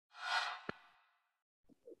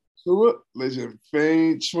True legend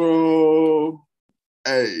Faintro.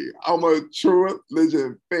 Hey, I'm a true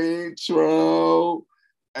legend Faintro.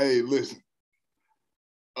 Hey, listen.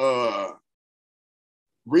 Uh,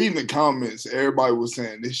 reading the comments, everybody was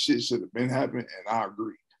saying this shit should have been happening, and I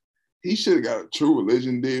agree. He should have got a True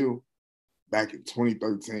Religion deal back in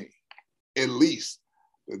 2013, at least.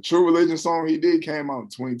 The True Religion song he did came out in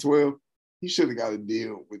 2012. He should have got a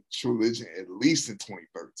deal with True Religion at least in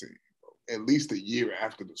 2013, bro. At least a year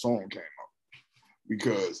after the song came out.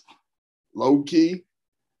 Because low key,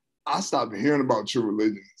 I stopped hearing about True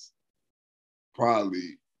Religions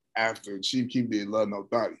probably after Chief Keef did Love No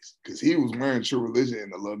Thotties, because he was wearing True Religion in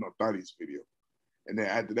the Love No Thotties video. And then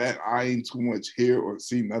after that, I ain't too much hear or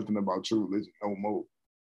see nothing about True Religion no more,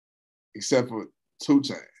 except for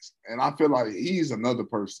 2chainz. And I feel like he's another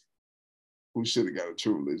person who should have got a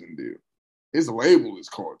True Religion deal. His label is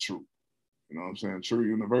called True. You know what I'm saying? True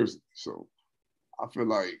University. So I feel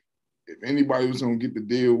like if anybody was going to get the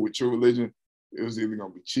deal with True Religion, it was either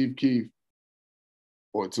going to be Chief Keef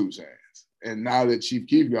or 2chainz. And now that Chief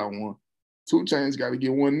Keef got one, 2chainz got to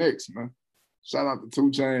get one next, man. Shout out to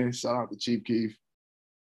 2chainz. Shout out to Chief Keef.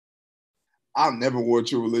 I never wore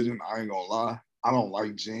True Religion. I ain't going to lie. I don't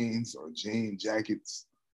like jeans or jean jackets.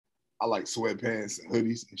 I like sweatpants and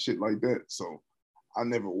hoodies and shit like that. So I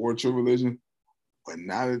never wore True Religion. But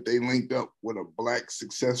now that they linked up with a black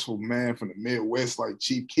successful man from the Midwest like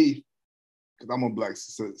Chief Keef, because I'm a black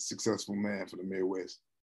successful man from the Midwest,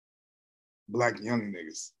 black young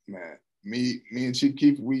niggas, man. Me and Chief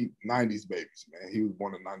Keef, we 90s babies, man. He was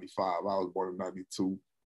born in 95. I was born in 92.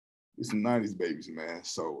 We some 90s babies, man.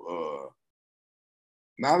 So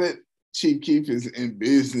now that Chief Keef is in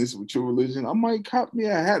business with True Religion, I might cop me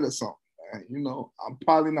a hat or something, man. You know, I'm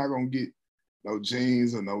probably not going to get no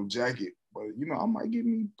jeans or no jacket, but, you know, I might get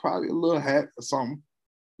me probably a little hat or something,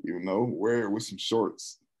 you know, wear it with some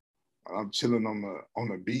shorts. I'm chilling on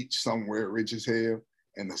the beach somewhere rich as hell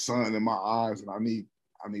and the sun in my eyes, and I need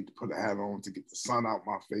to put a hat on to get the sun out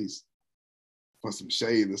my face for some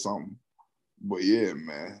shade or something. But yeah,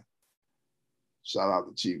 man. Shout out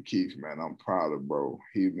to Chief Keef, man. I'm proud of bro.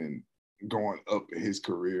 He's been going up in his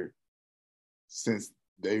career since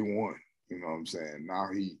day one. You know what I'm saying? Now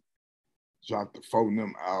he dropped the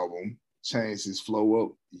Phonem album, changed his flow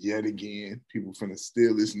up yet again. People finna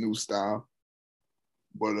steal this new style.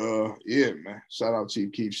 But yeah, man. Shout out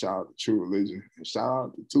Chief Keef, shout out to True Religion, and shout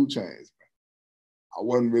out to 2chainz, man. I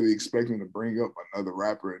wasn't really expecting to bring up another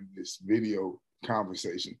rapper in this video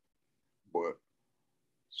conversation, but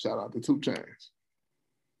shout out to 2chainz.